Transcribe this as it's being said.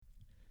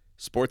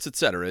Sports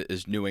Etc.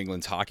 is New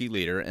England's hockey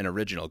leader and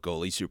original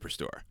goalie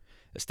superstore.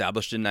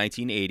 Established in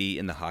 1980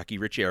 in the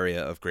hockey-rich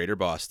area of Greater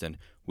Boston,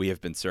 we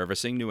have been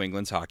servicing New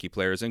England's hockey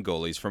players and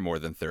goalies for more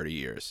than 30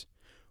 years.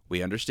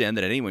 We understand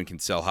that anyone can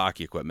sell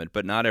hockey equipment,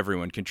 but not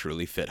everyone can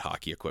truly fit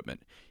hockey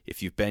equipment.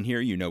 If you've been here,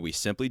 you know we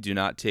simply do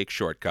not take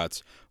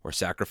shortcuts or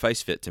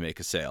sacrifice fit to make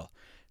a sale.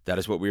 That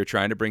is what we are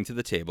trying to bring to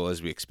the table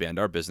as we expand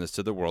our business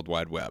to the World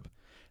Wide Web.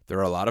 There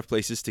are a lot of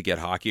places to get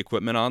hockey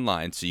equipment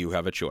online, so you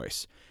have a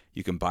choice.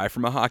 You can buy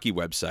from a hockey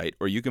website,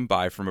 or you can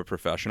buy from a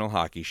professional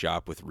hockey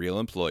shop with real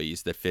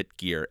employees that fit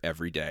gear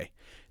every day.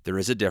 There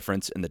is a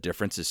difference, and the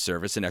difference is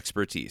service and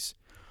expertise.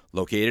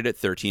 Located at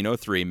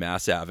 1303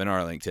 Mass Ave in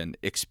Arlington,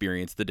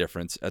 experience the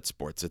difference at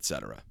Sports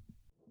Etc.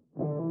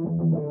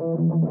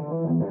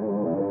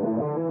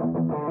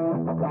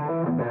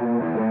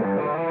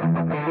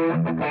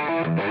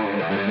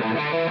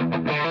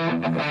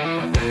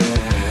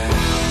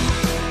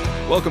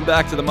 Welcome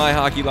back to the My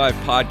Hockey Live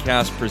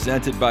podcast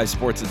presented by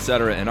Sports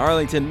Etc. in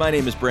Arlington. My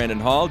name is Brandon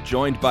Hall,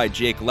 joined by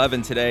Jake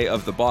Levin today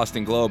of the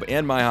Boston Globe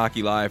and My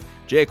Hockey Live.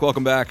 Jake,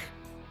 welcome back.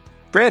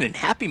 Brandon,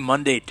 happy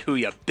Monday to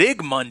you.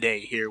 Big Monday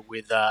here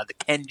with the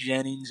Ken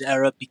Jennings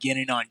era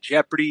beginning on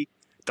Jeopardy.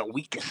 The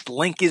Weakest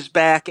Link is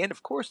back, and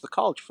of course the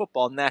College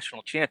Football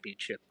National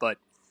Championship. But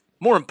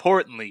more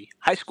importantly,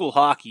 high school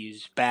hockey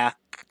is back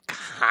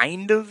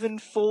kind of in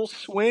full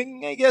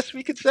swing, I guess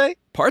we could say.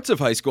 Parts of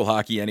high school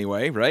hockey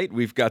anyway, right?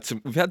 We've had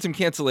some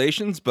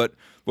cancellations, but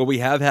what we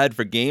have had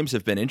for games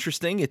have been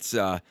interesting. It's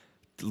a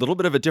little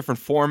bit of a different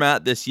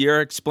format this year.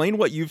 Explain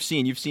what you've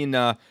seen. You've seen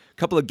a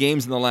couple of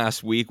games in the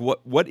last week.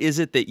 What is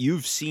it that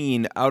you've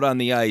seen out on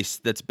the ice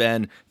that's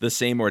been the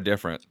same or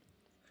different?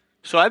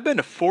 So I've been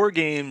to 4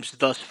 games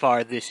thus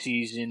far this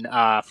season,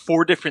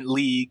 4 different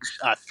leagues,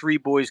 3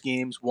 boys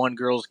games, 1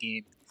 girls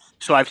game.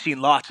 So I've seen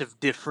lots of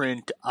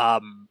different,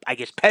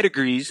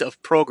 pedigrees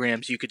of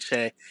programs, you could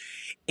say.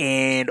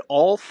 And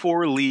all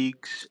 4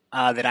 leagues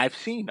that I've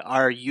seen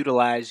are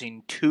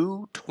utilizing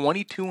 2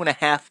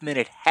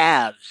 22.5-minute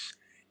halves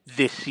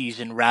this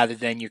season rather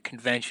than your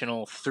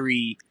conventional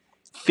 3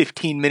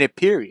 15-minute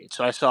periods.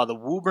 So I saw the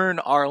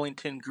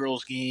Woburn-Arlington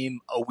girls game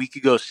a week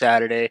ago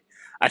Saturday.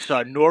 I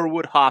saw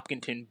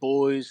Norwood-Hopkinton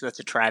boys,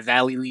 that's a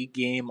Tri-Valley League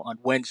game, on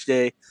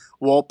Wednesday.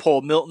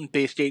 Walpole-Milton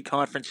Bay State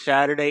Conference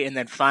Saturday. And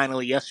then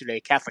finally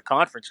yesterday, Catholic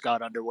Conference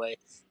got underway.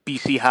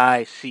 BC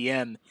High,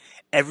 CM.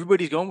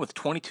 Everybody's going with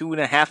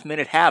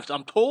 22.5-minute halves.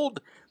 I'm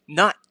told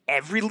not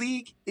every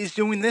league is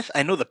doing this.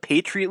 I know the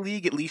Patriot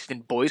League, at least in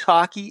boys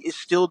hockey, is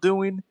still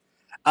doing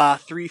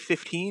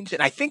 3:15s.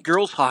 And I think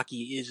girls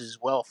hockey is as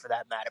well, for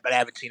that matter. But I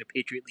haven't seen a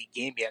Patriot League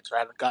game yet, so I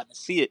haven't gotten to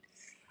see it.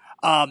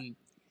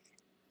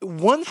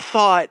 One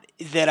thought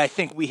that I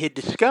think we had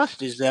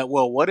discussed is that,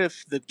 well, what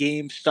if the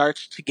game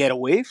starts to get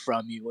away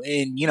from you?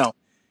 And,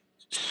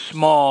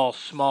 small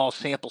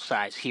sample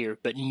size here,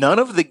 but none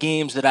of the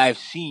games that I've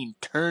seen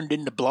turned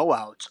into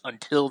blowouts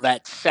until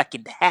that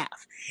second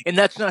half. And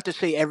that's not to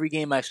say every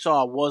game I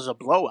saw was a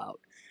blowout.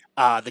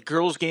 The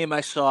girls game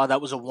I saw, that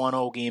was a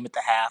 1-0 game at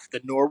the half.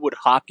 The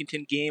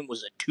Norwood-Hopkinton game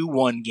was a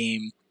 2-1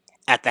 game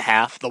at the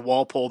half. The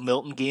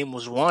Walpole-Milton game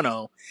was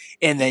 1-0.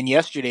 And then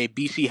yesterday,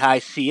 BC High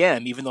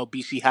CM, even though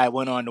BC High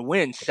went on to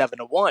win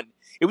 7-1,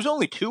 it was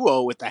only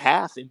 2-0 at the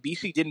half, and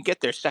BC didn't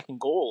get their second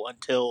goal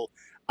until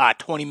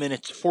 20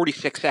 minutes,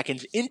 46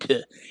 seconds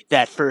into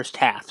that first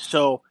half.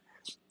 So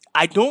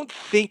I don't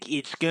think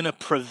it's going to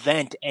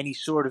prevent any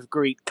sort of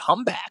great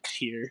comebacks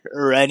here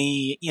or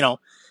any,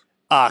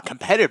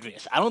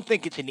 competitiveness. I don't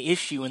think it's an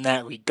issue in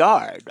that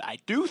regard. I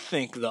do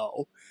think,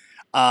 though,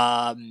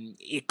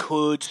 it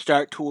could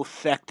start to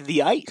affect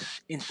the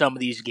ice in some of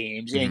these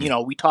games. And,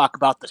 we talk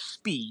about the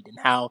speed and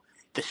how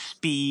the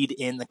speed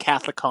in the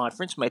Catholic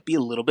Conference might be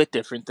a little bit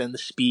different than the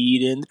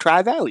speed in the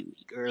Tri-Valley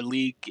League or a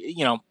league,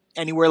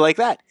 anywhere like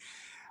that.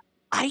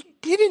 I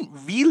didn't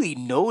really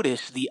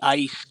notice the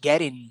ice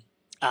getting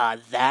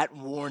that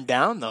worn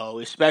down, though,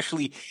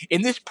 especially,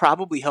 and this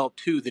probably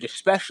helped too, that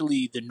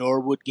especially the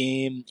Norwood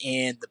game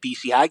and the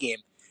BC High game,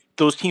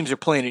 those teams are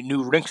playing at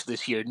new rinks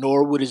this year.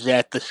 Norwood is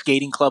at the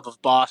Skating Club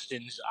of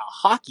Boston's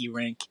hockey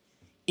rink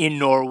in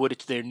Norwood.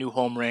 It's their new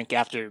home rink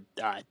after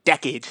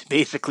decades,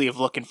 basically, of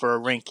looking for a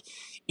rink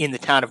in the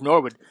town of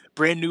Norwood.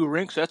 Brand new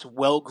rink, so that's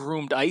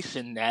well-groomed ice,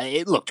 and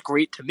it looked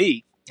great to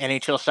me.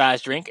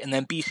 NHL-sized rink. And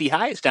then BC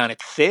High is down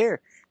at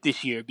Fair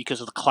this year because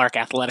of the Clark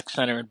Athletic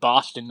Center in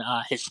Boston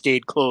has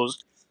stayed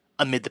closed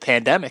amid the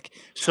pandemic.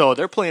 So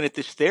they're playing at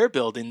this Fair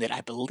building that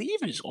I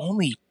believe is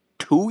only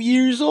 2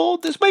 years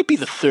old. This might be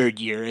the 3rd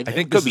year. I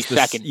think it could be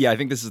second. I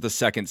think this is the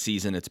second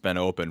season it's been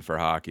open for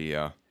hockey,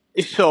 yeah.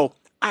 So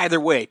either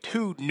way,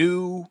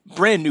 2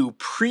 brand new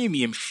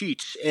premium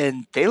sheets,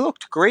 and they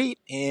looked great.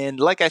 And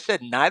like I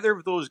said, neither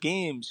of those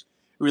games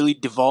really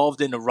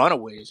devolved into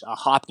runaways.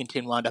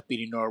 Hopkinton wound up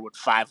beating Norwood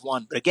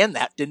 5-1. But again,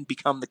 that didn't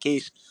become the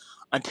case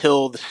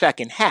until the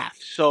second half.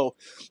 So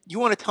you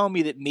want to tell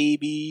me that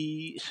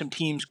maybe some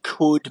teams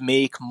could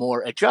make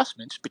more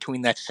adjustments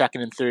between that second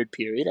and third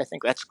period. I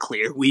think that's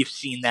clear. We've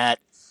seen that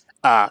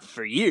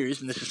for years,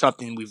 and this is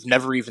something we've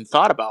never even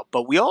thought about.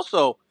 But we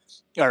also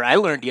or I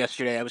learned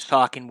yesterday. I was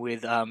talking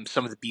with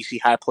some of the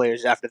BC High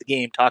players after the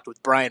game. Talked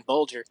with Brian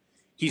Bulger.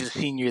 He's a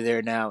senior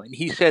there now, and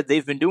he said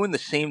they've been doing the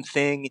same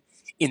thing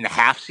in the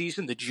half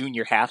season, the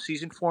junior half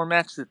season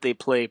formats that they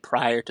play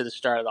prior to the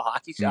start of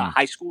the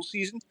high school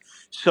season.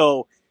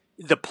 So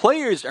the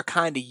players are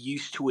kind of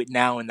used to it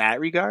now in that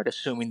regard,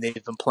 assuming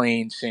they've been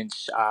playing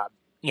since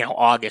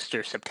August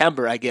or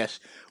September, I guess,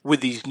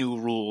 with these new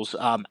rules.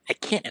 I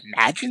can't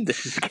imagine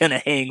this is going to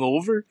hang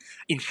over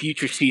in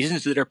future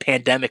seasons that are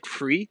pandemic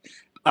free.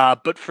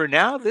 But for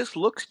now, this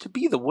looks to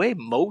be the way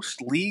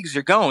most leagues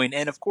are going.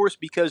 And of course,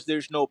 because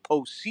there's no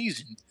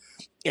postseason,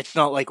 it's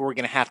not like we're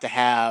going to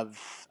have,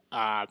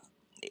 I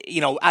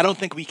don't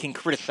think we can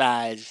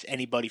criticize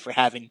anybody for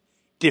having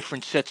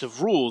different sets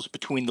of rules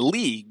between the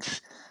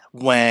leagues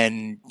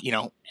when,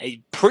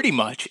 pretty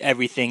much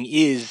everything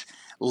is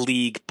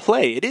league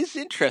play. It is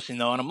interesting,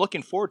 though, and I'm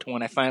looking forward to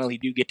when I finally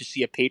do get to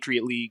see a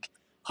Patriot League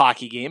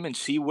hockey game and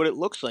see what it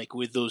looks like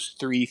with those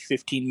 3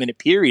 15-minute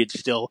periods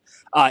still.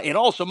 And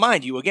also,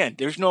 mind you, again,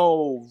 there's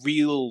no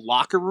real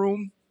locker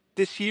room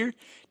this year.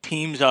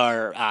 Teams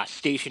are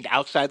stationed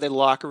outside their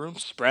locker room,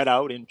 spread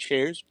out in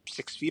chairs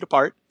 6 feet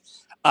apart.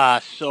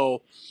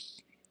 So,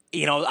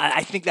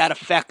 I think that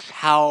affects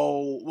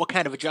what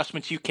kind of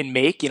adjustments you can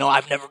make.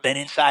 I've never been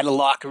inside a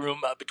locker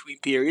room between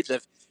periods.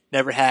 I've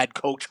never had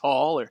Coach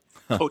Hall or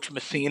Coach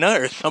Messina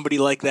or somebody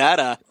like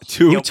that.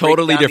 Two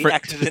totally different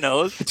X's and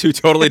O's. Two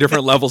totally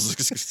different levels of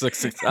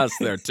success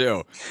there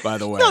too. By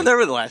the way, no,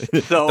 nevertheless.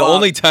 So the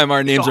only time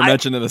our names are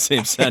mentioned in the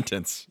same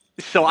sentence.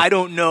 So I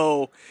don't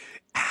know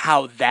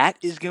how that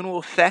is going to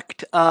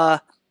affect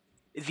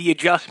the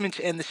adjustments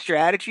and the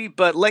strategy.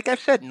 But like I've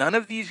said, none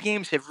of these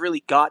games have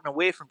really gotten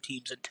away from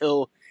teams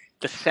until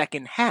the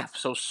second half.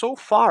 So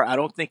far, I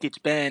don't think it's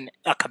been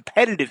a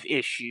competitive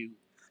issue,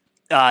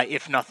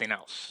 if nothing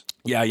else.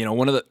 Yeah,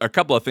 a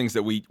couple of things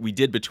that we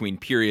did between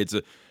periods.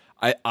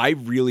 I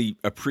really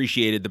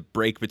appreciated the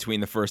break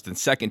between the first and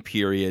second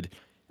period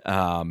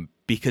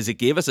because it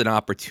gave us an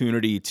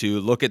opportunity to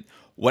look at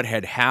what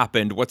had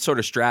happened, what sort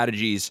of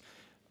strategies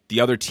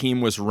the other team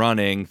was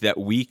running that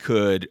we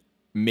could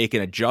make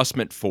an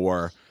adjustment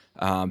for,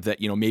 that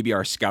maybe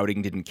our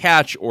scouting didn't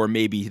catch, or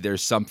maybe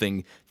there's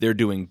something they're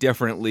doing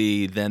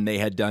differently than they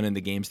had done in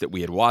the games that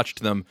we had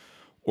watched them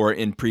or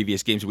in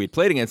previous games we had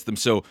played against them.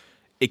 So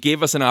it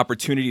gave us an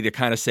opportunity to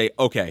kind of say,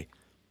 okay,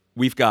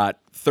 we've got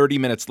 30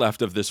 minutes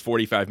left of this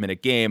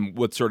 45-minute game.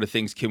 What sort of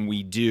things can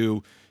we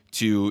do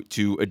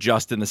to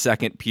adjust in the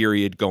second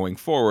period going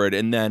forward?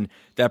 And then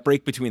that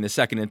break between the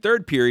second and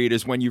third period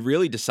is when you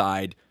really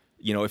decide,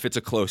 if it's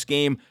a close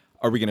game,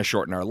 are we going to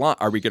shorten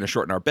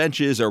our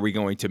benches? Are we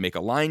going to make a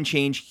line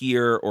change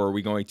here? Or are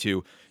we going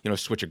to,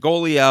 switch a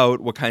goalie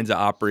out? What kinds of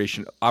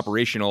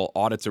operational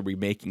audits are we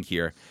making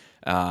here?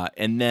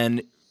 And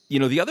then,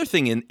 the other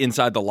thing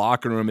inside the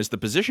locker room is the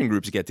position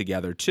groups get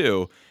together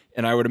too.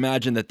 And I would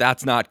imagine that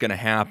that's not going to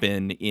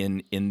happen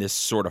in this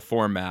sort of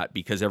format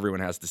because everyone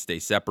has to stay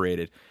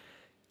separated.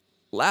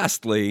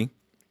 Lastly,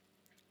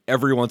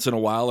 every once in a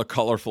while, a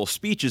colorful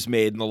speech is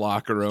made in the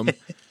locker room,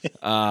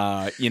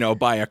 by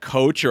a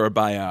coach or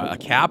by a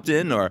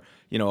captain or,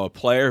 a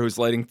player who's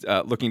looking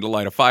to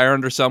light a fire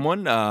under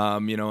someone,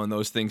 and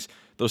those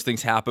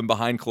things happen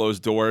behind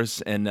closed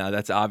doors. And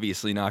that's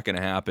obviously not going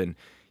to happen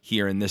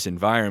here in this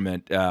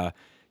environment. There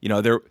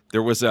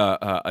was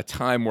a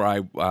time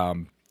where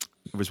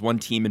there was one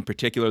team in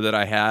particular that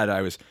I had.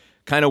 I was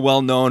kind of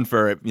well known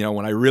for,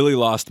 when I really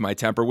lost my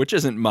temper, which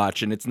isn't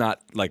much, and it's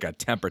not like a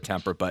temper,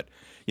 but,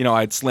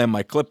 I'd slam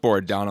my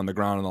clipboard down on the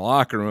ground in the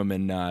locker room,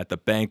 and at the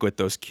banquet,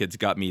 those kids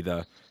got me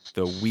the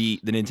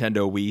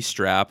Nintendo Wii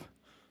strap,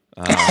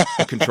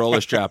 a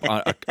controller strap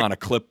on a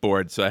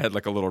clipboard, so I had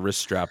like a little wrist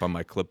strap on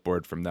my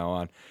clipboard from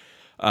now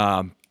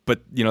on.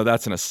 But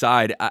that's an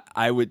aside.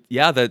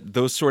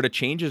 Those sort of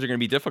changes are going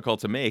to be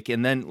difficult to make,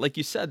 and then, like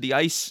you said, the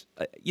ice,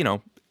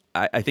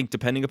 I think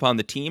depending upon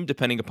the team,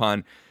 depending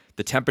upon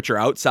the temperature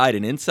outside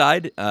and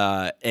inside,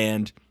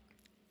 and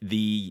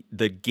the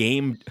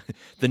game,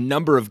 the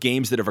number of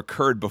games that have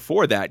occurred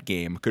before that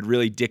game could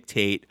really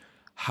dictate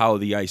how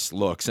the ice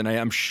looks. And I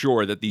am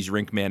sure that these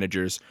rink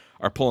managers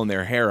are pulling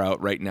their hair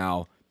out right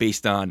now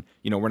based on,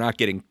 we're not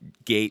getting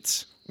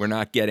gates, we're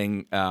not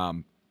having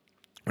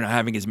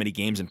as many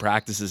games and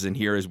practices in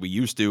here as we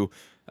used to.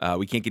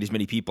 We can't get as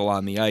many people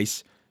on the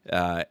ice.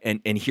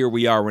 And here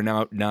we are. We're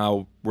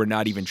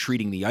not even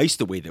treating the ice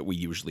the way that we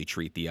usually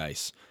treat the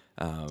ice.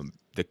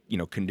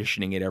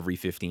 Conditioning it every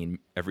 15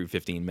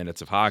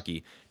 minutes of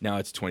hockey. Now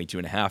it's 22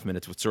 and a half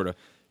minutes. What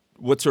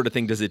sort of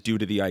thing does it do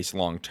to the ice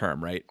long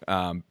term, right?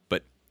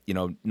 But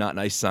not an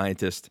ice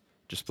scientist.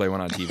 Just play one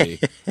on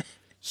TV.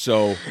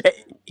 So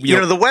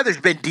the weather's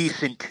been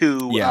decent too,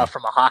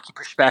 from a hockey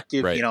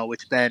perspective. Right.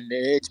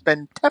 It's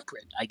been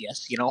temperate, I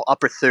guess.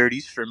 Upper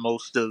 30s for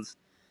most of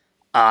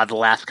the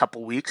last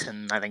couple weeks,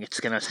 and I think it's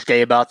going to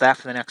stay about that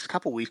for the next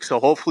couple weeks. So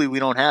hopefully we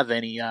don't have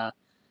any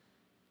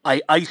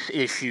ice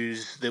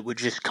issues that would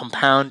just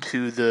compound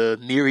to the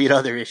myriad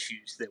other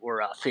issues that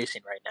we're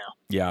facing right now.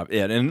 Yeah,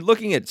 and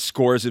looking at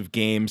scores of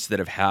games that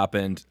have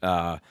happened,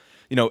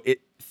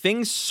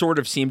 things sort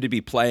of seem to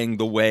be playing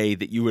the way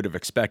that you would have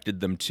expected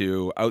them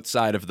to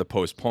outside of the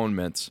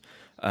postponements.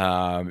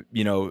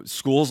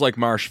 Schools like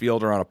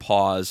Marshfield are on a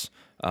pause.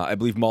 I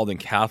believe Malden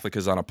Catholic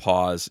is on a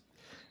pause.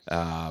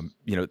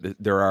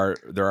 There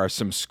are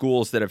some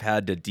schools that have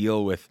had to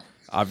deal with,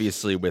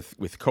 obviously, with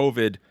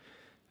COVID.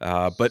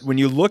 But when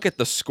you look at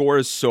the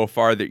scores so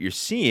far that you're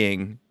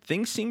seeing,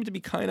 things seem to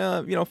be kind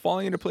of,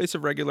 falling into place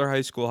of regular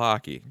high school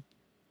hockey.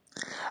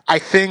 I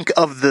think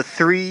of the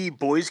three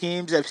boys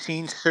games I've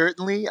seen,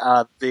 certainly,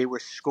 they were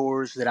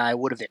scores that I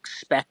would have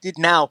expected.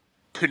 Now,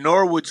 to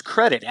Norwood's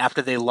credit,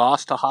 after they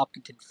lost to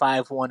Hopkinton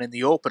 5-1 in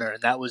the opener,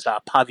 and that was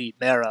Pavit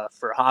Mera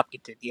for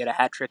Hopkinton. He had a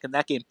hat trick in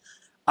that game.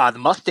 The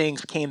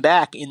Mustangs came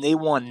back and they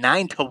won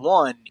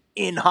 9-1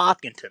 in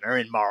Hopkinton, or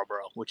in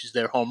Marlborough, which is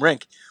their home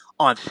rink,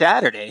 on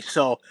Saturday.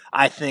 So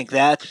I think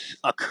that's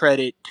a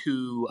credit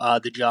to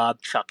the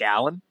job Chuck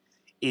Allen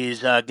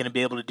is going to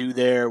be able to do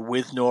there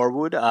with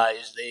Norwood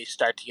as they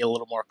start to get a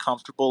little more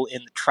comfortable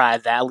in the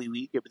Tri-Valley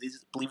League. I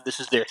believe this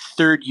is their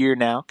third year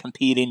now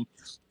competing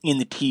in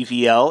the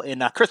TVL.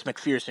 And Chris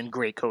McPherson,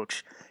 great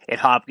coach at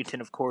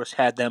Hopkinton, of course,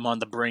 had them on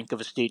the brink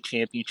of a state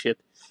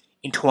championship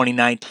in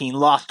 2019.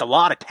 Lost a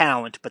lot of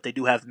talent, but they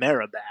do have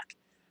Mera back,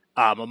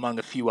 among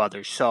a few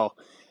others. So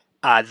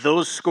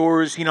those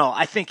scores,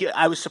 I think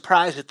I was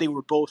surprised that they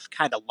were both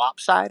kind of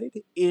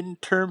lopsided in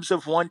terms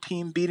of one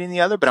team beating the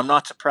other, but I'm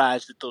not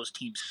surprised that those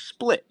teams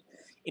split.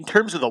 In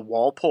terms of the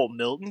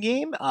Walpole-Milton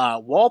game,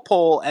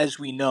 Walpole, as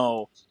we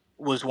know,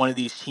 was one of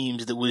these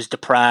teams that was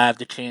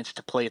deprived a chance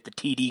to play at the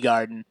TD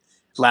Garden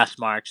last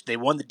March. They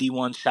won the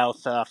D1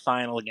 South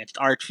final against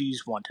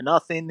Archies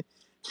 1-0,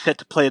 set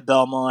to play at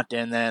Belmont,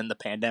 and then the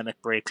pandemic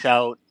breaks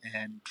out,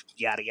 and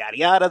yada, yada,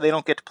 yada. They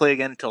don't get to play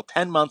again until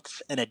 10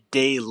 months and a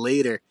day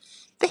later.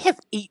 They have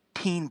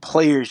 18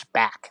 players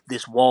back,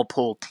 this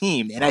Walpole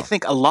team, and I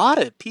think a lot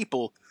of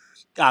people,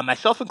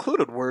 myself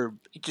included, were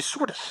just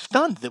sort of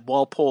stunned that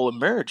Walpole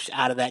emerged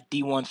out of that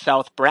D1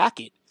 South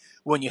bracket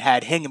when you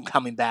had Hingham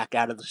coming back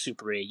out of the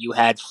Super 8. You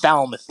had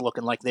Falmouth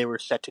looking like they were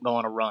set to go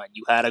on a run.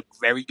 You had a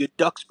very good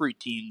Duxbury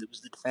team that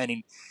was the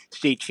defending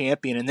state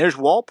champion. And there's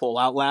Walpole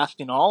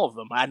outlasting all of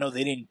them. I know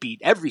they didn't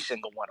beat every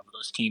single one of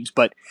those teams,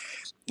 but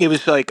it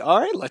was like, all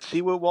right, let's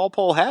see what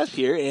Walpole has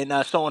here. And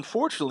so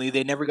unfortunately,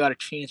 they never got a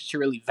chance to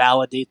really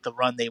validate the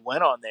run they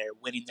went on there,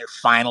 winning their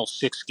final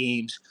 6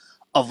 games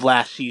of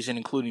last season,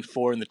 including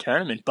 4 in the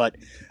tournament. But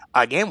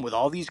again, with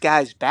all these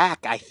guys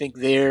back, I think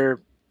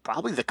they're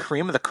probably the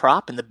cream of the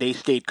crop in the Bay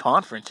State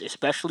Conference,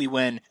 especially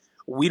when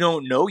we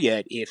don't know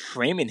yet if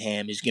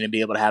Framingham is going to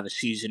be able to have a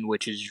season,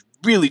 which is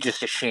really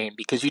just a shame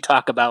because you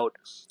talk about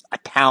a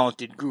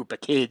talented group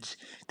of kids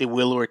that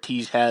Will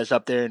Ortiz has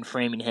up there in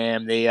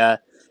Framingham. They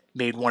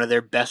made one of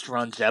their best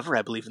runs ever,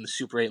 I believe, in the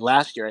Super 8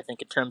 last year. I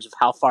think in terms of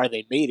how far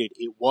they made it,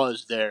 it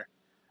was their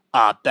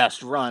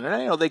best run. And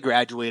I know they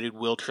graduated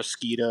Will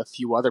Tresquita, a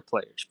few other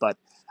players, but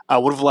I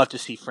would have loved to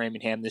see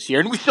Framingham this year,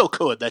 and we still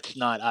could. That's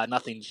not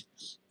nothing's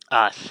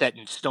set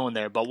in stone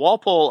there. But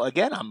Walpole,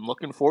 again, I'm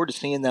looking forward to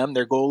seeing them.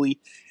 Their goalie,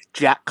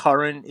 Jack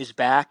Curran, is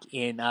back,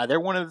 and they're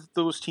one of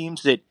those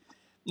teams that,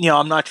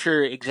 I'm not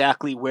sure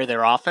exactly where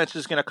their offense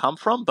is going to come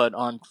from, but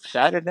on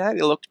Saturday night,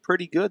 it looked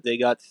pretty good. They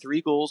got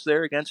 3 goals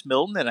there against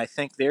Milton, and I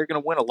think they're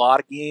going to win a lot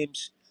of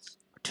games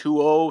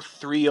 2-0,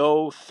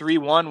 3-0,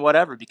 3-1,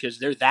 whatever, because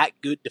they're that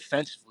good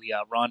defensively.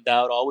 Ron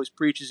Dowd always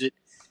preaches it.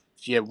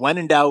 If you when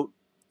in doubt,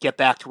 get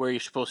back to where you're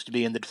supposed to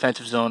be in the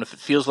defensive zone. If it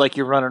feels like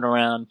you're running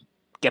around,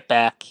 get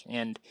back.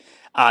 And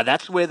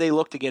that's the way they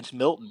looked against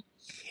Milton.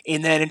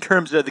 And then in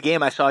terms of the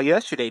game I saw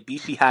yesterday,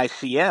 BC High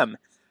CM,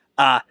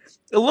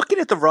 looking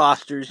at the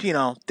rosters,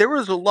 there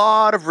was a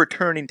lot of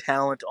returning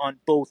talent on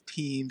both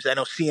teams. I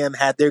know CM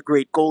had their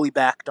great goalie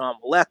back, Don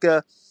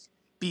Maleka.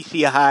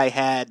 BC High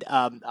had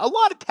a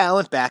lot of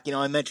talent back.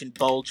 I mentioned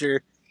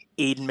Bulger,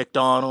 Aiden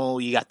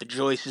McDonald. You got the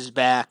Joyces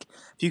back.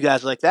 A few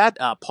guys like that.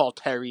 Paul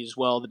Terry as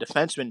well, the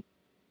defenseman.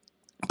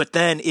 But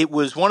then it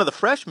was one of the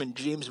freshmen,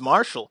 James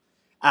Marshall,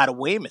 out of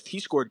Weymouth. He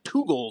scored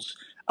 2 goals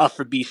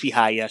for BC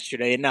High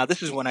yesterday. And now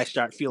this is when I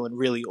start feeling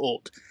really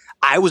old.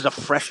 I was a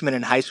freshman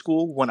in high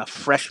school when a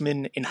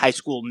freshman in high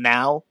school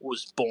now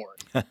was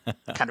born.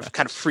 kind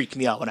of freaked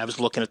me out when I was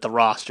looking at the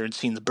roster and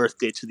seeing the birth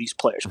dates of these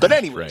players. But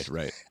anyways,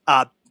 right.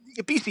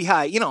 BC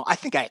High, I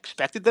think I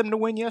expected them to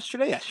win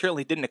yesterday. I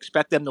certainly didn't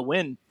expect them to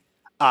win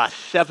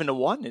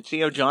 7-1.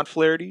 And John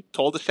Flaherty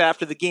told us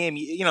after the game,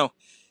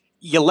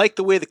 you like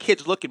the way the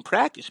kids look in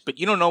practice, but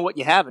you don't know what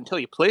you have until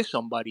you play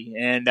somebody.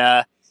 And,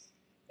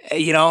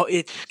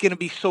 it's going to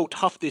be so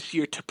tough this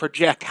year to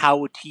project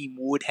how a team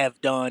would have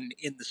done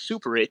in the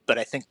Super 8, but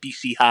I think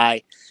BC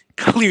High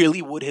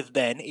clearly would have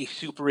been a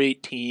Super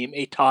 8 team,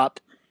 a top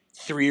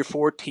 3 or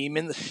 4 team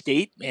in the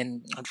state.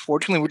 And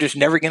unfortunately, we're just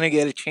never going to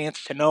get a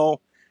chance to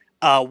know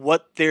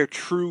what their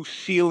true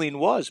ceiling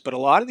was. But a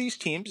lot of these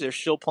teams, they're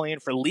still playing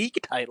for league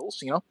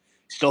titles,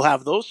 still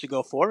have those to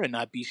go for. And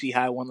BC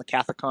High won the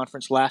Catholic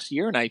Conference last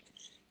year, and I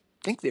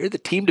think they're the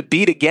team to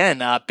beat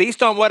again,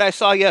 based on what I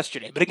saw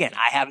yesterday. But again,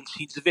 I haven't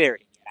seen Xaverian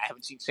yet. I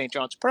haven't seen St.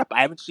 John's Prep.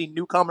 I haven't seen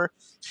newcomer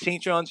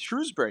St. John's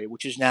Shrewsbury,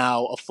 which is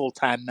now a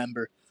full-time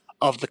member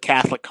of the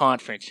Catholic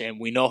Conference, and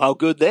we know how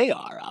good they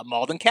are.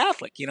 Malden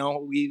Catholic,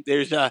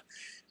 there's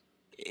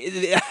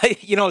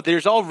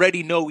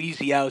already no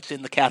easy outs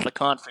in the Catholic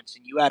Conference,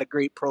 and you had a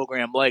great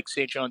program like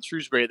St. John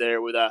Shrewsbury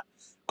there with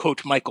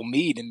Coach Michael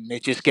Mead, and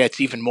it just gets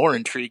even more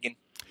intriguing.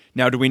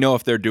 Now, do we know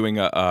if they're doing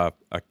a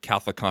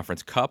Catholic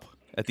Conference Cup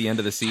at the end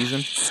of the season?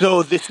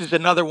 So this is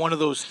another one of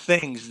those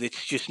things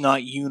that's just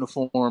not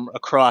uniform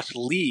across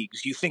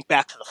leagues. You think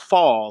back to the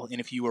fall, and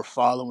if you were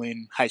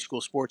following high school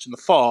sports in the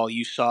fall,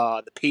 you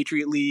saw the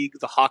Patriot League,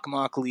 the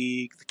Hockomock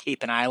League, the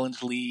Cape and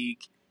Islands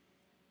League,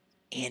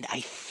 and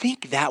I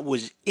think that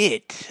was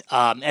it.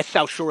 At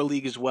South Shore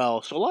League as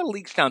well. So a lot of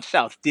leagues down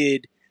south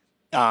did,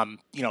 the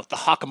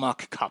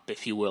Hockomock Cup,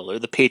 if you will, or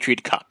the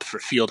Patriot Cup for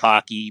field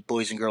hockey,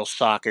 boys and girls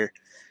soccer,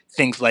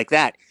 things like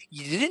that.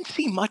 You didn't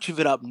see much of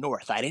it up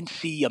north. I didn't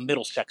see a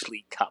Middlesex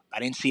League Cup. I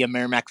didn't see a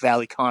Merrimack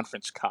Valley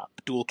Conference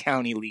Cup, Dual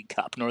County League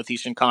Cup,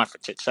 Northeastern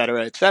Conference, et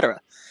cetera, et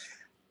cetera.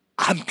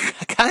 I'm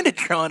kind of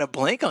drawing a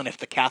blank on if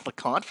the Catholic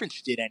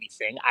Conference did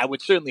anything. I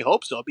would certainly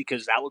hope so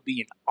because that would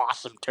be an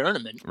awesome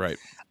tournament. Right.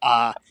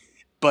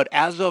 But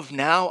as of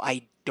now,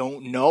 I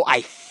don't know.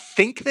 I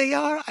think they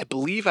are. I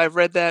believe I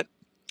read that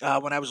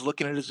when I was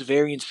looking at his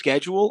variant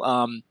schedule.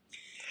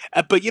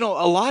 But,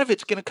 a lot of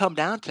it's going to come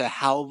down to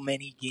how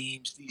many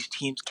games these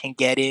teams can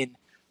get in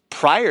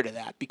prior to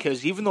that.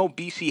 Because even though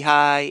BC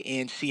High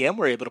and CM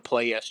were able to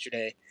play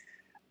yesterday,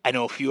 I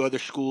know a few other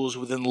schools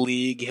within the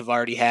league have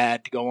already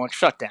had to go on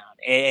shutdown.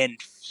 And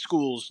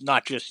schools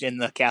not just in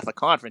the Catholic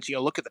Conference.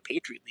 Look at the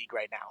Patriot League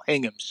right now.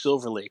 Hingham,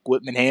 Silver Lake,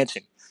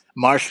 Whitman-Hanson,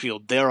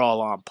 Marshfield, they're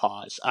all on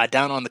pause.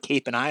 Down on the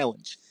Cape and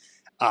Islands,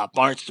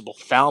 Barnstable,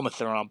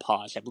 Falmouth are on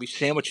pause. I believe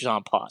Sandwich is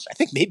on pause. I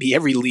think maybe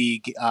every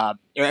league or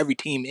every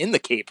team in the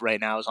Cape right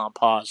now is on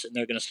pause, and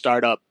they're going to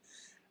start up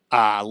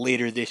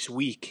later this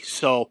week.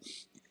 So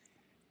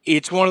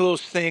it's one of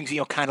those things,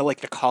 kind of like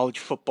the college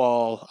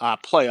football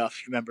playoff.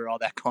 You remember all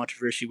that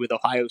controversy with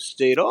Ohio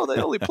State? Oh, they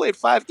only played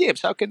 5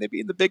 games. How can they be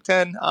in the Big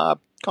Ten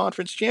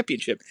conference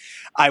championship?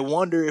 I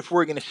wonder if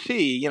we're going to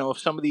see, if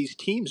some of these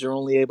teams are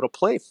only able to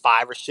play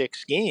 5 or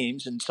 6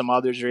 games and some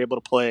others are able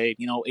to play,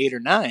 8 or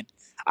 9.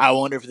 I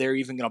wonder if they're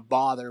even going to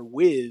bother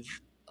with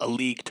a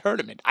league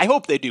tournament. I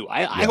hope they do.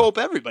 I hope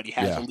everybody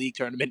has a league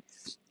tournament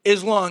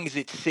as long as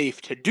it's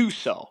safe to do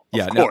so.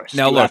 Of course.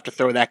 Now, you have to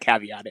throw that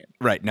caveat in.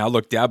 Right. Now,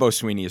 look, Dabo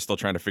Sweeney is still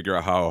trying to figure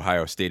out how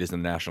Ohio State is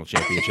in the national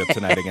championship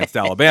tonight against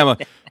Alabama.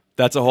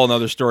 That's a whole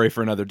other story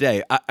for another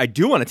day. I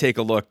do want to take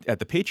a look at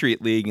the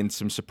Patriot League and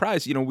some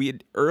surprise. We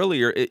had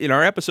earlier in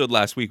our episode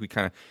last week, we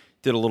kind of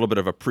did a little bit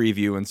of a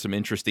preview and some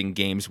interesting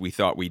games we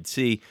thought we'd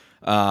see.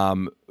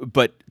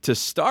 But to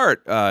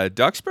start,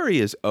 Duxbury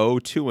is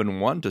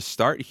 0-2-1 to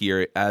start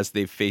here as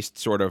they've faced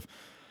sort of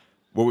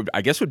what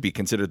I guess would be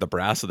considered the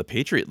brass of the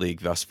Patriot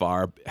League thus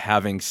far,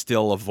 having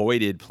still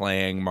avoided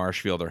playing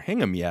Marshfield or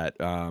Hingham yet.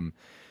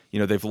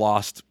 They've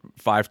lost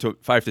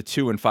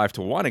 5-2 and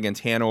 5-1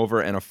 against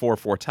Hanover and a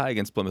 4-4 tie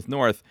against Plymouth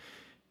North.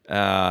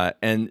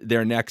 And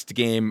their next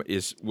game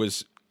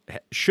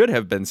should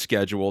have been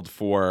scheduled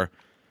for.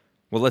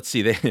 Well, let's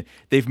see.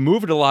 They've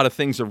moved a lot of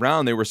things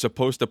around. They were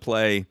supposed to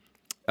play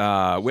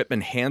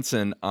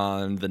Whitman-Hanson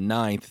on the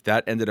 9th.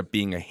 That ended up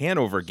being a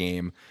Hanover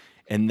game.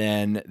 And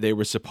then they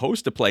were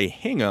supposed to play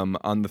Hingham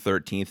on the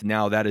 13th.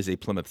 Now that is a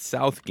Plymouth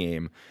South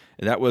game.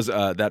 And that was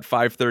that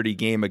 5:30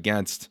 game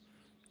against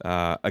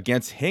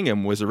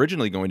Hingham was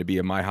originally going to be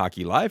a My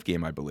Hockey Live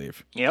game, I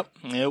believe. Yep,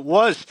 it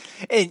was.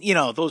 And,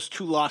 those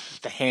 2 losses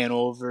to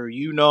Hanover,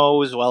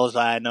 as well as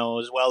I know,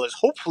 as well as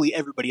hopefully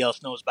everybody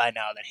else knows by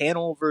now, that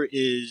Hanover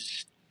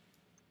is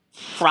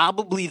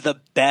probably the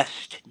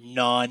best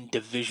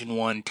non-Division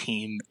I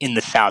team in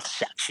the South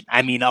section.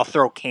 I mean, I'll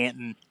throw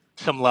Canton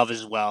some love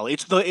as well.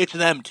 It's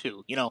them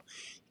too.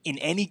 In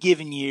any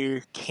given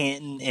year,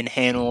 Canton and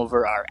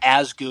Hanover are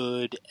as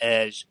good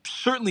as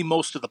certainly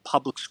most of the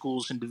public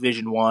schools in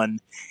Division I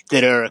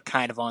that are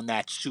kind of on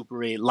that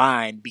Super 8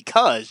 line,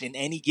 because in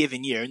any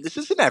given year, and this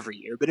isn't every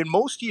year, but in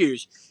most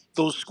years,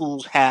 those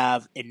schools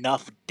have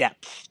enough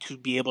depth to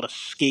be able to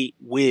skate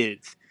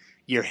with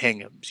your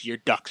Hinghams, your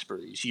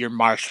Duxburys, your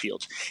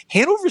Marshfields.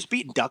 Hanover's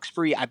beaten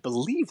Duxbury, I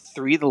believe,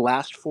 3 of the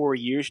last 4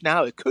 years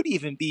now. It could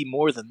even be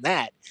more than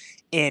that.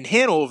 And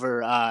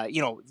Hanover,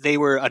 they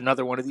were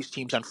another one of these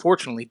teams,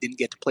 unfortunately, didn't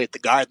get to play at the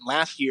Garden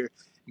last year.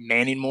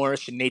 Manning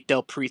Morris and Nate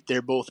Delpreet,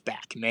 they're both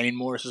back. Manning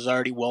Morris is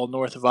already well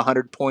north of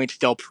 100 points.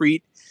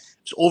 Delpreet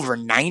was over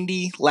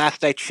 90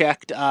 last I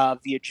checked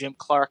via Jim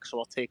Clark, so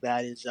I'll take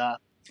that as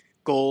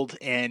gold.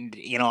 And,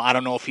 I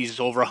don't know if he's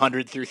over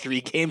 100 through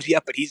 3 games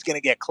yet, but he's going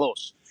to get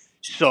close.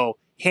 So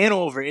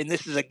Hanover, and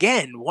this is,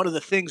 again, one of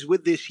the things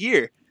with this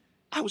year,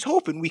 I was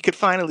hoping we could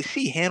finally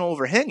see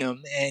Hanover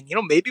Hingham, and,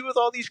 maybe with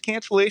all these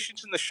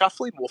cancellations and the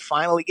shuffling, we'll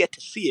finally get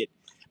to see it.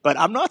 But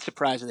I'm not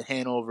surprised that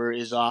Hanover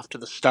is off to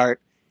the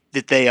start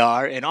that they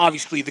are, and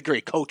obviously the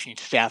great coaching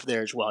staff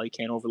there as well. You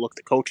can't overlook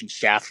the coaching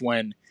staff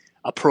when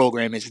a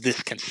program is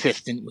this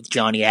consistent with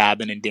Johnny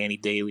Abbott and Danny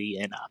Daly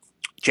and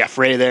Jeff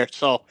Ray there.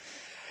 So,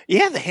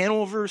 yeah, the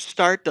Hanover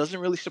start doesn't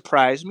really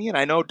surprise me, and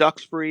I know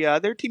Duxbury,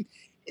 their team,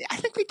 I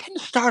think they tend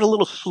to start a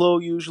little slow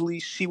usually,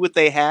 see what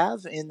they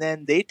have, and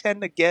then they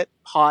tend to get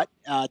hot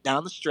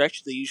down the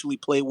stretch. They usually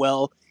play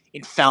well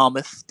in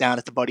Falmouth down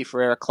at the Buddy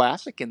Ferreira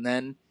Classic, and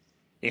then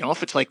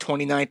if it's like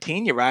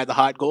 2019, you ride the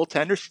hot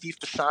goaltender Steve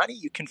Pisani,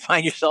 you can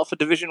find yourself a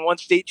Division One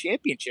state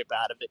championship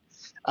out of it.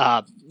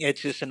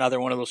 It's just another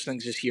one of those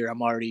things this year.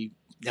 I'm already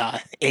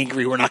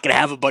angry we're not going to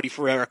have a Buddy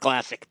Ferreira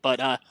Classic, but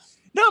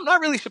no, I'm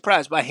not really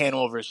surprised by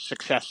Hanover's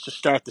success to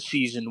start the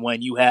season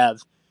when you have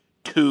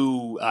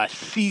two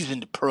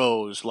seasoned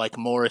pros like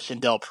Morris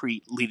and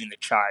Delpreet leading the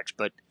charge.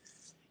 But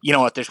you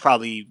know what? There's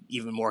probably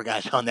even more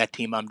guys on that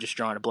team I'm just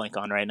drawing a blank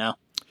on right now.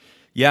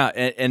 Yeah,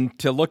 and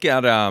to look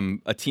at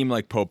a team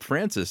like Pope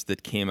Francis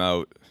that came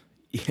out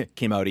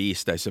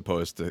east, I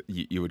suppose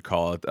you would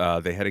call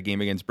it. They had a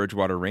game against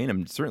Bridgewater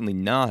Raynham, certainly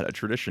not a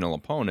traditional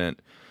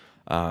opponent.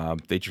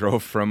 They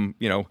drove from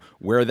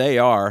where they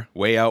are,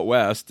 way out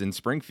west in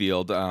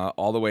Springfield,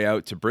 all the way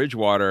out to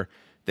Bridgewater.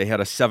 They had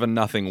a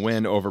 7-0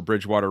 win over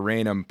Bridgewater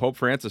Raynham. Pope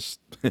Francis,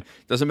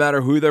 doesn't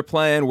matter who they're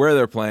playing, where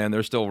they're playing,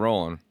 they're still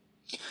rolling.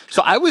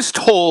 So I was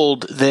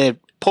told that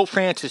Pope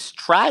Francis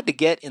tried to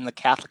get in the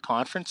Catholic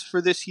Conference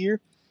for this year,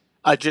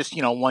 just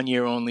 1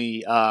 year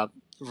only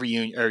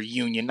reunion or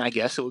union, I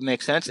guess it would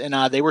make sense, and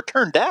they were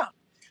turned down.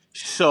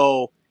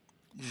 So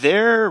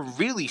they're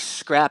really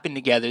scrapping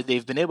together.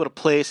 They've been able to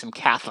play some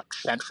Catholic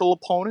Central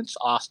opponents,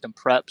 Austin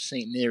Prep,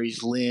 St.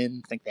 Mary's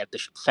Lynn. I think they have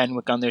Bishop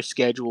Fenwick on their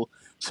schedule,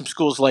 some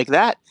schools like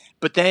that.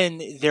 But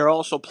then they're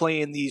also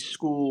playing these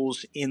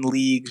schools in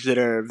leagues that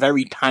are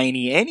very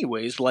tiny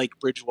anyways, like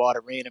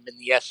Bridgewater Raynham in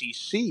the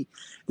SEC.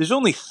 There's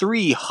only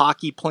 3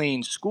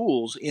 hockey-playing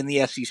schools in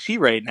the SEC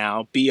right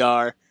now,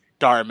 BR,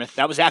 Dartmouth.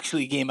 That was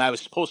actually a game I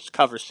was supposed to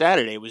cover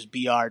Saturday, was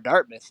BR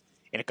Dartmouth.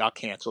 And it got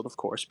canceled, of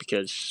course,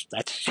 because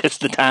that's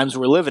just the times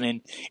we're living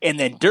in. And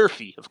then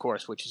Durfee, of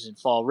course, which is in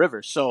Fall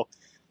River. So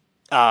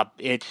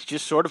it's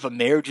just sort of a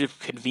marriage of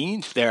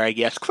convenience there, I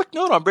guess. Quick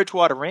note on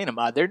Bridgewater Raynham.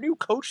 Their new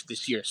coach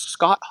this year,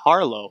 Scott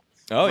Harlow,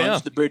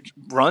 runs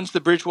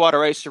the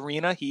Bridgewater Ice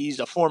Arena. He's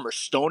a former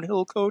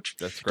Stonehill coach.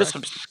 That's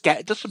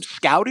correct. Does some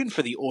scouting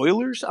for the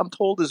Oilers, I'm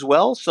told, as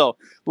well. So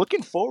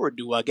looking forward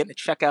to getting to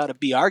check out a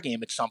BR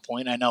game at some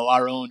point. I know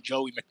our own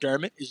Joey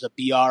McDermott is a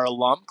BR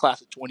alum,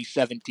 class of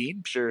 2017.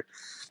 I'm sure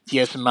he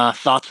has some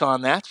thoughts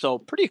on that. So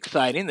pretty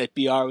exciting that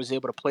BR was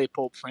able to play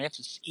Pope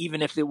Francis,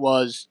 even if it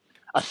was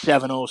a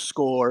 7-0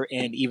 score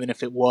and even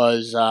if it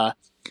was a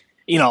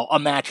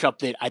matchup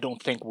that I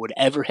don't think would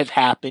ever have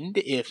happened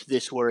if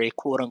this were a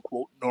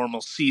quote-unquote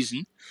normal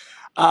season.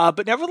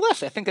 But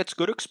nevertheless, I think that's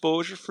good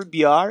exposure for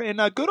BR, and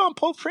good on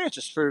Pope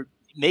Francis for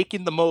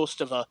making the most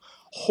of a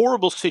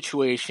horrible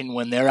situation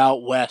when they're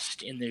out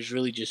west and there's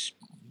really just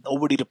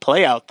nobody to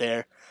play out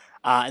there.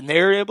 And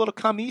they're able to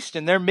come east,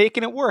 and they're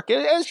making it work,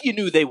 as you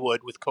knew they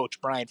would with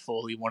Coach Brian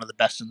Foley, one of the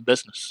best in the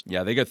business.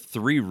 Yeah, they got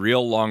 3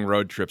 real long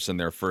road trips in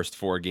their first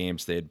 4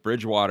 games. They had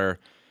Bridgewater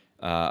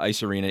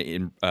Ice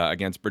Arena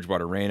against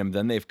Bridgewater Raynham.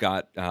 Then they've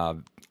got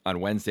on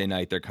Wednesday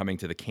night, they're coming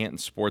to the Canton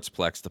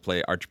Sportsplex to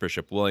play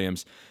Archbishop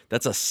Williams.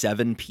 That's a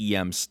 7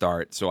 p.m.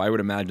 start, so I would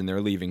imagine they're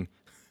leaving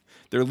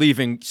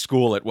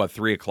school at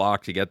 3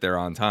 o'clock to get there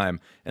on time,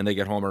 and they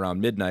get home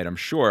around midnight, I'm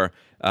sure.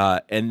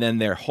 And then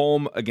they're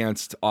home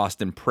against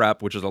Austin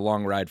Prep, which is a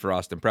long ride for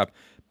Austin Prep,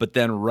 but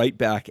then right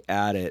back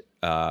at it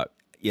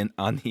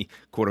on the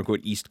quote unquote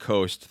East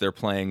Coast. They're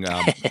playing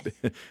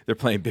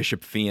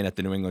Bishop Fien at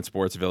the New England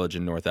Sports Village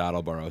in North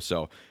Attleboro.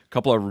 So a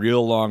couple of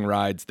real long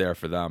rides there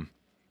for them.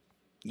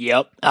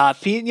 Yep,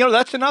 Fien.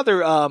 That's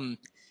another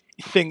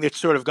thing that's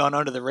sort of gone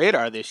under the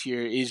radar this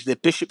year is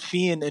that Bishop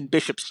Fien and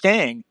Bishop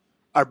Stang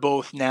are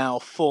both now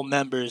full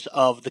members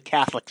of the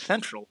Catholic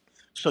Central.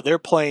 So they're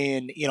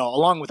playing,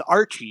 along with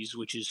Archie's,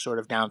 which is sort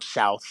of down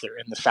south or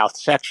in the south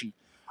section.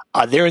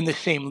 They're in the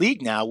same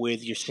league now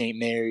with your St.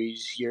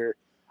 Mary's, your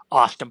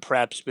Austin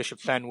Preps, Bishop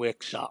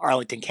Fenwick's,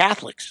 Arlington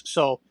Catholics.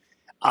 So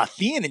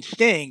Fien and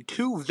Stang,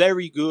 2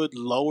 very good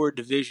lower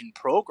division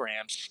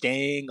programs.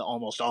 Stang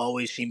almost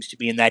always seems to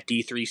be in that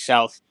D3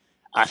 South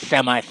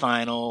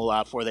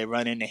semifinal before they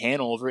run into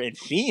Hanover. And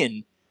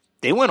Fien,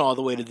 they went all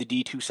the way to the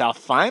D2 South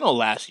final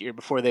last year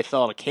before they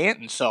fell to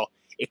Canton. So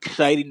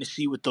exciting to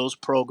see what those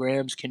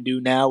programs can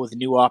do now with a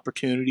new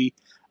opportunity,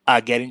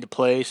 getting to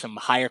play some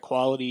higher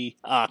quality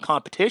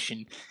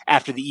competition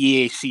after the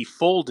EAC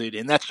folded.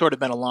 And that's sort of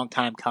been a long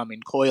time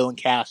coming. Coyle and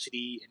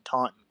Cassidy and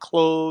Taunton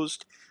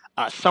closed.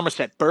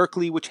 Somerset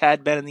Berkeley, which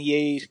had been in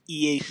the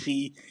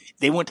EAC,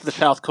 they went to the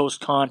South Coast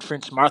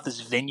Conference.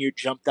 Martha's Vineyard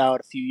jumped out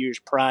a few years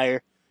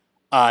prior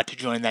to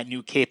join that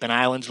new Cape and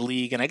Islands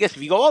League. And I guess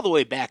if you go all the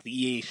way back, the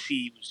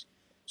EAC was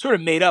sort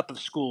of made up of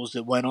schools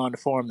that went on to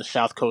form the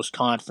South Coast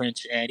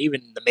Conference and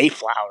even the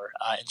Mayflower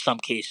in some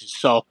cases.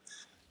 So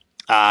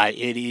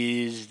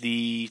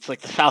it's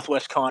like the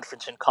Southwest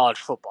Conference in college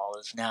football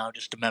is now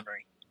just a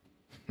memory.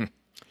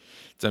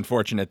 It's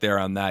unfortunate there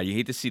on that. You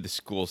hate to see the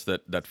schools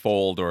that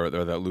fold or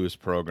that lose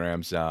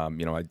programs.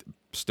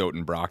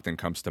 Stoughton Brockton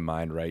comes to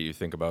mind, right? You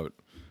think about,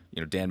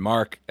 Dan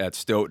Mark at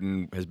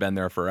Stoughton has been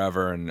there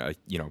forever, and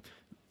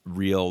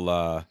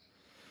real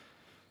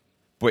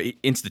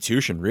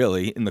institution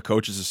really in the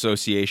coaches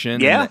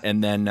association, Yeah.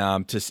 and then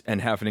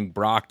and having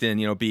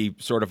Brockton, be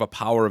sort of a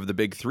power of the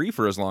Big Three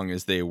for as long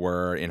as they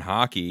were in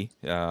hockey,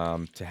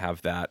 to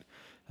have that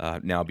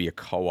now be a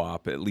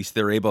co-op. At least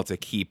they're able to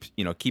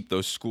keep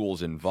those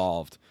schools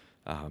involved.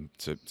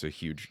 It's a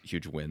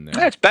huge win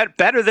there. It's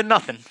better than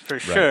nothing for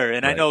sure.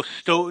 And I right. know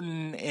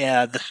Stoughton,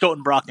 the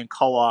Stoughton Brockton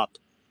Co-op,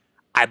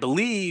 I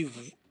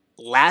believe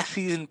last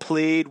season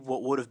played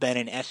what would have been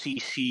an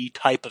SEC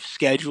type of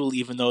schedule,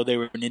 even though they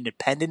were an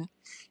independent.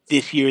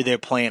 This year they're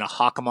playing a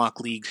Hockomock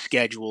League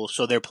schedule,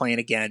 so they're playing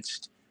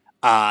against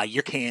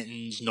your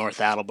Cantons,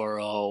 North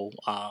Attleboro,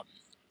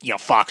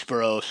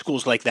 Foxborough,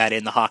 schools like that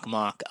in the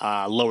Hockomock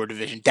lower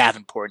division,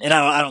 Davenport. And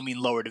I don't mean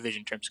lower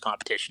division in terms of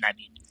competition. I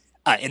mean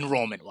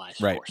enrollment-wise,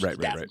 of course,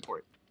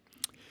 Davenport.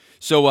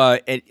 So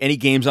any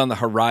games on the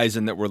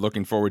horizon that we're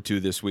looking forward to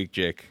this week,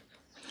 Jake?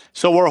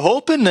 So we're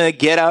hoping to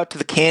get out to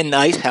the Canton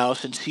Ice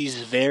House and see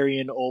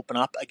Xaverian open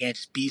up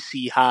against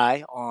BC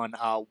High on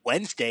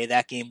Wednesday.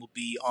 That game will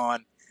be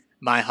on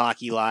My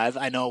Hockey Live.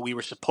 I know we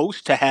were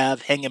supposed to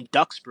have Hingham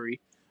Duxbury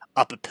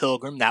up at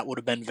Pilgrim. That would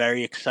have been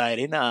very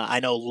exciting.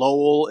 I know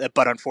Lowell,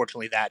 but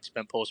unfortunately that's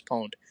been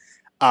postponed.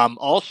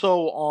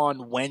 Also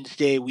on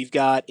Wednesday, we've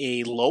got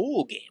a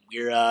Lowell game.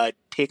 We're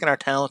taking our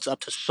talents up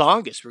to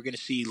Saugus. We're going to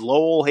see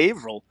Lowell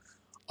Haverhill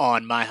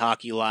on My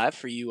Hockey Live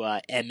for you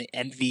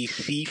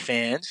MVC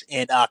fans.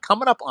 And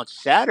coming up on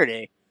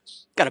Saturday,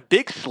 got a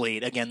big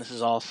slate. Again, this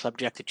is all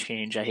subject to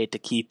change. I hate to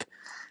keep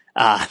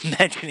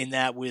mentioning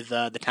that with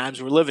the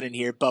times we're living in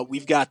here, but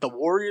we've got the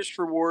Warriors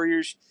for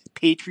Warriors,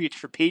 Patriots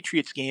for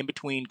Patriots game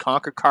between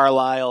Concord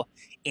Carlisle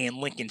and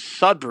Lincoln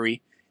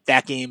Sudbury.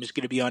 That game is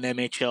going to be on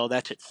MHL.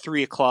 That's at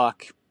 3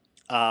 o'clock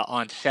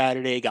on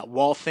Saturday. Got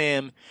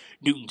Waltham,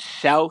 Newton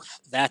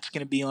South. That's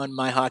going to be on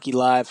My Hockey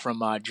Live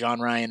from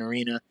John Ryan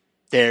Arena.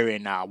 They're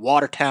in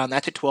Watertown.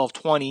 That's at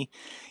 12:20.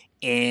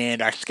 And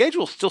our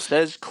schedule still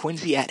says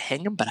Quincy at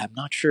Hingham, but I'm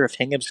not sure if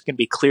Hingham's going to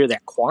be clear of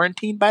that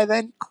quarantine by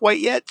then quite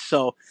yet.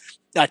 So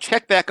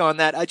check back on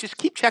that. Just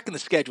keep checking the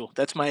schedule.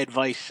 That's my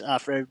advice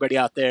for everybody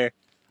out there.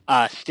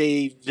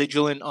 Stay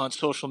vigilant on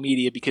social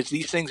media because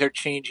these things are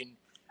changing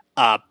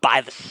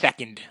by the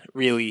second,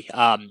 really,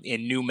 and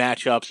new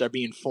matchups are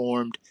being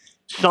formed.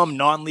 Some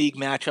non-league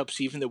matchups,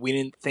 even that we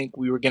didn't think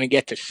we were going to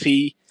get to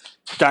see,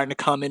 starting to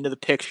come into the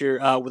picture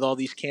with all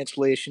these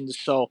cancellations.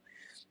 So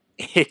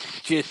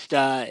it's just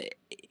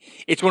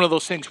it's one of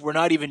those things. We're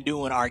not even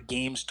doing our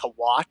games to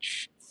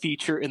watch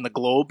feature in the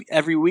Globe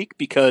every week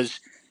because,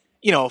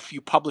 if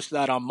you publish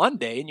that on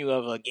Monday and you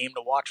have a game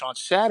to watch on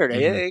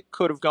Saturday, it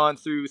could have gone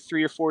through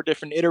 3 or 4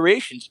 different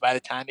iterations by the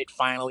time it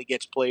finally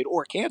gets played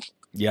or canceled.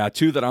 Yeah,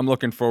 2 that I'm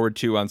looking forward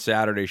to on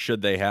Saturday,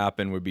 should they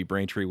happen, would be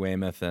Braintree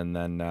Weymouth and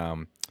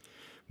then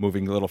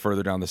moving a little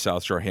further down the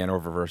South Shore,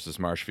 Hanover versus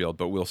Marshfield.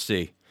 But we'll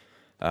see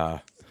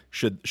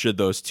should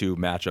those 2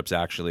 matchups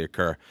actually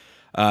occur.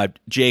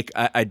 Jake,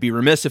 I'd be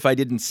remiss if I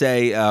didn't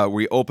say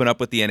we open up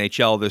with the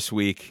NHL this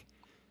week.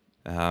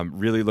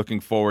 Really looking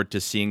forward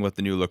to seeing what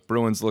the new look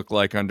Bruins look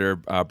like under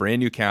brand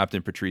new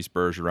captain Patrice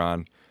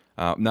Bergeron.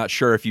 I'm not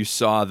sure if you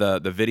saw the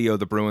video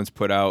the Bruins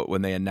put out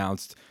when they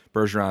announced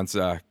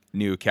Bergeron's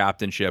new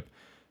captainship,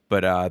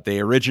 but they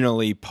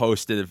originally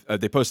posted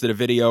a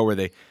video where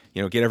they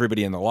get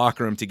everybody in the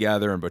locker room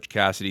together and Butch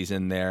Cassidy's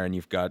in there and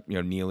you've got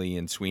Neely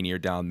and Sweeney are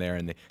down there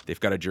and they've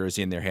got a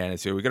jersey in their hand and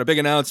so we got a big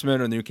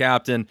announcement on the new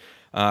captain.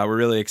 We're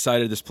really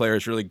excited. This player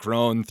has really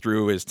grown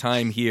through his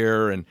time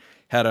here and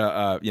had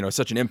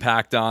such an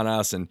impact on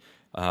us and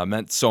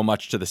meant so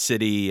much to the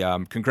city.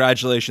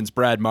 Congratulations,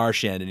 Brad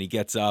Marchand. And he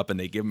gets up and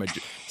they give him a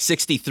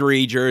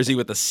 63 jersey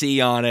with a C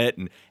on it.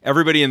 And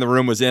everybody in the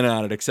room was in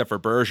on it except for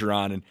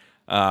Bergeron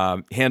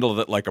and handled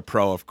it like a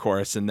pro, of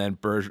course. And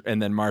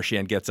then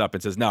Marchand gets up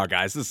and says, "No,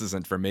 guys, this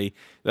isn't for me.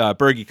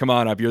 Bergie, come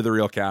on up. You're the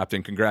real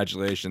captain.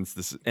 Congratulations."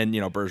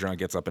 Bergeron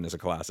gets up and is a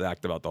class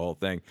act about the whole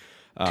thing.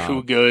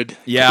 Too good.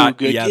 Yeah, Too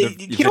good. yeah.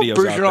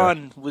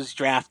 Bergeron was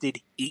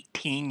drafted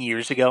 18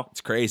 years ago.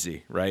 It's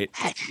crazy, right?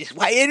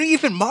 Why? And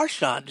even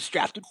Marchand was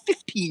drafted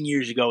 15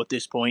 years ago at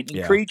this point,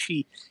 and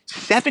Krejci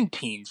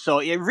 17. So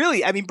it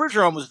really,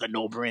 Bergeron was the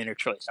no-brainer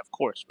choice, of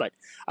course, but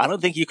I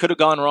don't think you could have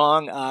gone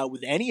wrong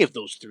with any of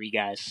those 3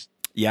 guys.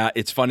 Yeah,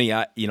 it's funny.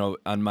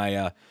 On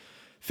my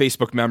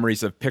Facebook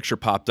memories, a picture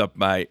popped up.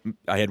 I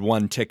had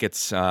won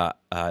tickets.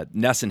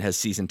 Nesson has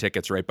season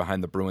tickets right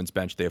behind the Bruins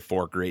bench. They have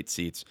 4 great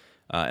seats.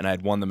 And I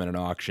had won them in an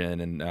auction,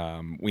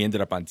 and we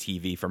ended up on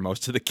TV for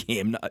most of the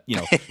game,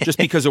 just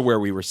because of where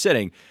we were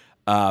sitting.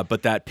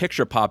 But that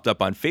picture popped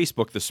up on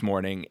Facebook this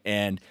morning,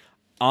 and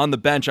on the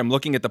bench, I'm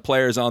looking at the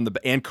players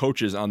and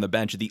coaches on the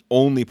bench. The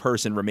only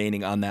person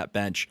remaining on that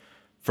bench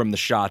from the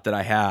shot that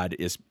I had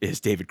is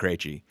David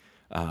Krejci.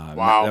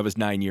 Wow. That was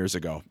 9 years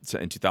ago, so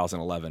in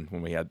 2011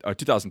 when we had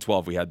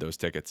 2012 we had those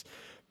tickets.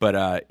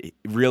 But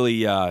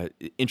really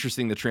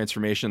interesting, the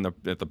transformation.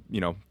 The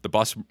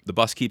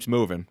bus keeps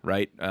moving,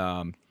 right?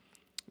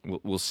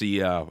 We'll see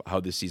how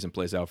this season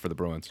plays out for the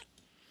Bruins.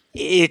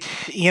 It's,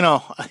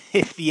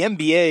 if the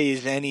NBA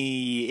is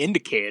any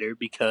indicator,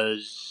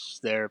 because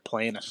they're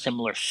playing a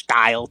similar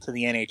style to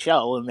the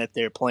NHL and that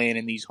they're playing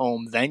in these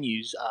home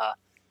venues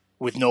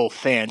with no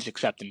fans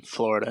except in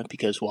Florida,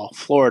 because, well,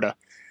 Florida,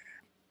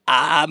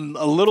 I'm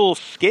a little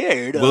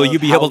scared Will you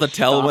of be able how to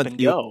tell stop when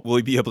and you go. will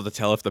you be able to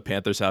tell if the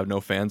Panthers have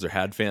no fans or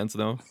had fans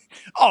though?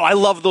 Oh, I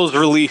love those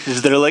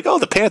releases that are like, oh,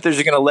 the Panthers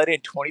are going to let in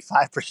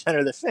 25%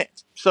 of the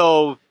fans.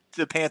 So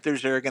the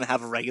Panthers are going to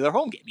have a regular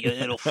home game.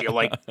 It'll feel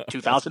like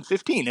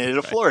 2015 at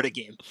a Florida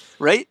game,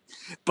 right?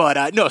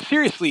 But no,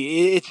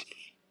 seriously,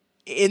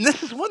 and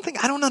this is one thing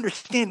I don't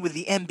understand with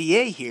the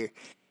NBA here.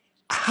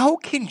 How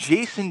can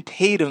Jason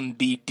Tatum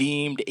be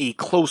deemed a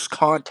close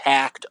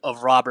contact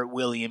of Robert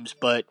Williams,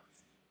 but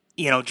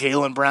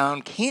Jaylen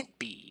Brown can't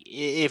be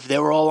if they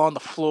were all on the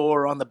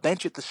floor or on the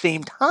bench at the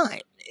same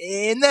time?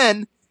 And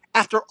then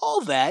after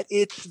all that,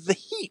 it's the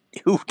Heat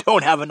who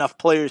don't have enough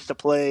players to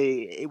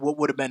play what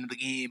would have been the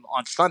game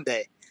on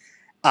Sunday.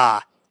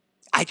 Uh,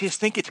 I just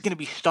think it's going to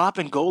be stop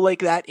and go like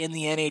that in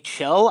the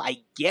NHL. I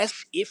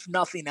guess if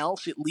nothing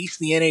else, at least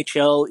the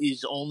NHL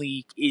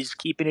is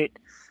keeping it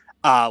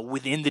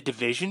within the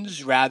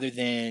divisions rather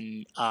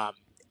than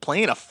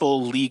playing a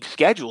full league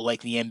schedule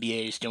like the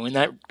NBA is doing.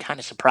 That kind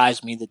of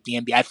surprised me that the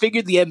NBA. I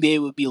figured the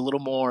NBA would be a little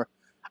more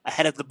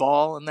ahead of the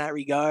ball in that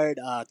regard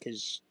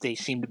because they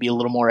seem to be a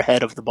little more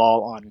ahead of the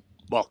ball on,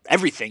 well,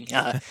 everything,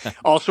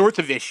 all sorts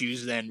of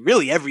issues than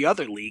really every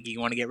other league. You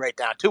want to get right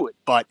down to it,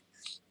 but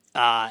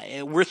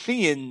we're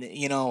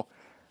seeing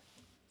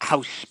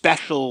how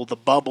special the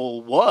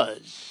bubble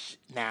was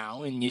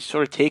now, and you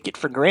sort of take it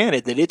for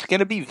granted that it's going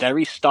to be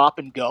very stop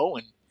and go.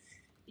 And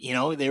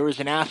there was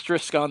an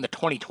asterisk on the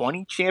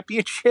 2020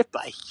 championship.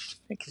 I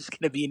think it's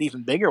going to be an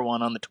even bigger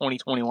one on the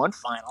 2021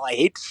 final. I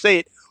hate to say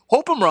it.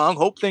 Hope I'm wrong.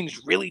 Hope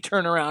things really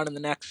turn around in the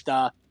next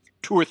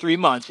 2 or 3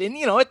 months. And,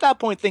 at that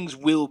point, things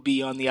will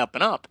be on the up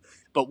and up.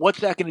 But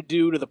what's that going to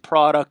do to the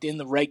product in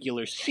the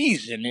regular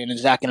season? And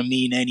is that going to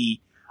mean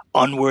any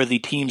unworthy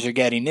teams are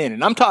getting in?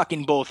 And I'm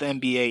talking both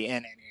NBA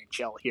and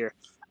NHL here.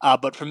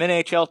 But from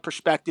NHL's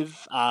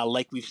perspective,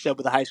 like we've said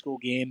with the high school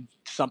game,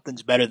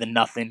 something's better than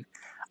nothing.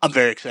 I'm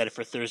very excited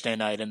for Thursday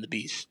night and the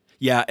Bees.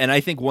 Yeah, and I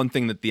think one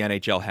thing that the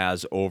NHL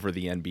has over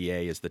the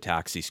NBA is the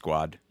taxi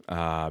squad,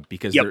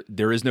 because Yep.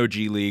 there is no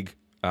G League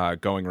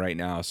going right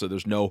now, so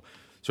there's no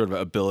sort of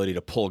ability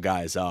to pull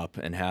guys up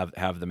and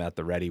have them at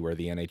the ready, where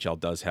the NHL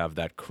does have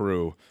that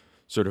crew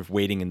sort of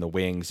waiting in the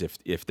wings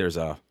if there's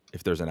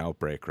an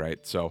outbreak, right?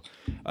 So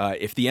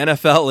if the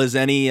NFL is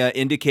any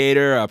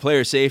indicator,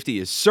 player safety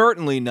is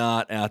certainly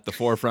not at the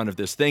forefront of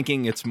this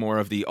thinking. It's more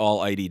of the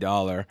almighty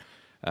dollar.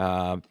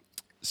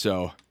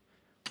 So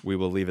we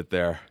will leave it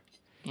there.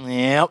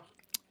 Yep.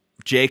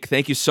 Jake,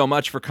 thank you so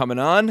much for coming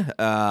on.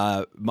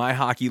 My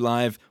Hockey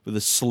Live with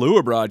a slew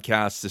of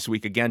broadcasts this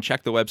week. Again,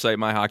 check the website,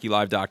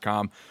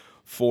 myhockeylive.com,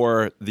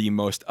 for the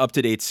most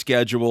up-to-date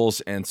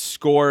schedules and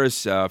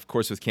scores. Of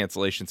course, with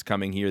cancellations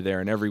coming here, there,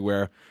 and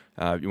everywhere,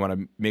 you want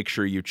to make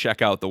sure you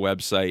check out the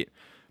website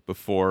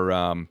before,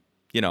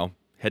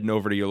 heading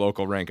over to your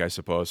local rink, I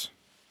suppose.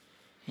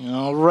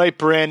 All right,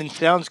 Brandon.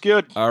 Sounds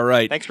good. All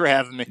right. Thanks for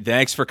having me.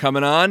 Thanks for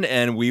coming on,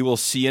 and we will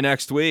see you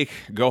next week.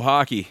 Go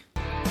hockey.